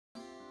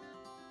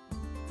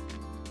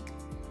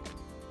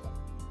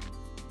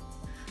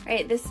All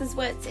right, this is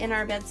what's in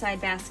our bedside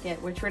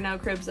basket, which we're now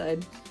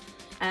cribside.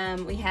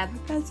 We have a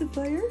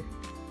pacifier.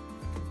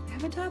 We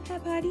have a top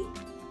hat potty.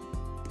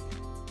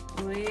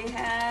 We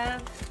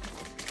have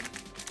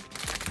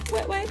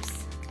wet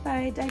wipes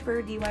by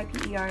Diaper,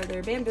 D-Y-P-E-R.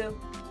 They're bamboo.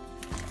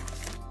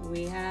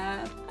 We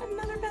have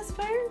another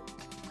pacifier.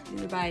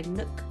 These are by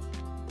Nook.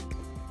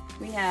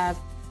 We have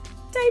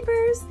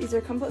diapers. These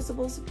are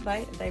compostables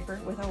by Diaper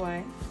with a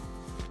Y.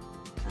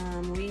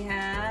 We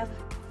have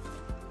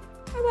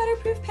a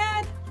waterproof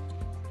pad.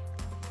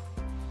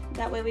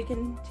 That way we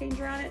can change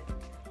her on it.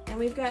 And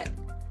we've got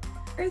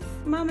Earth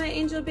Mama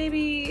Angel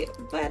Baby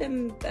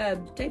Bottom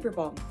diaper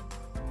balm.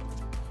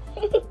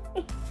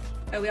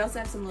 Oh, we also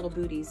have some little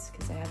booties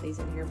because I had these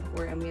in here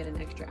before and we had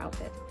an extra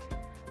outfit.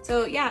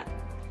 So yeah,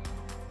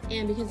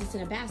 and because it's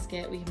in a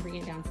basket, we can bring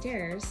it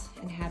downstairs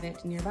and have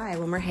it nearby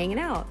when we're hanging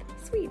out.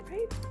 Sweet,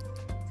 right?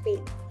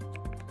 Sweet.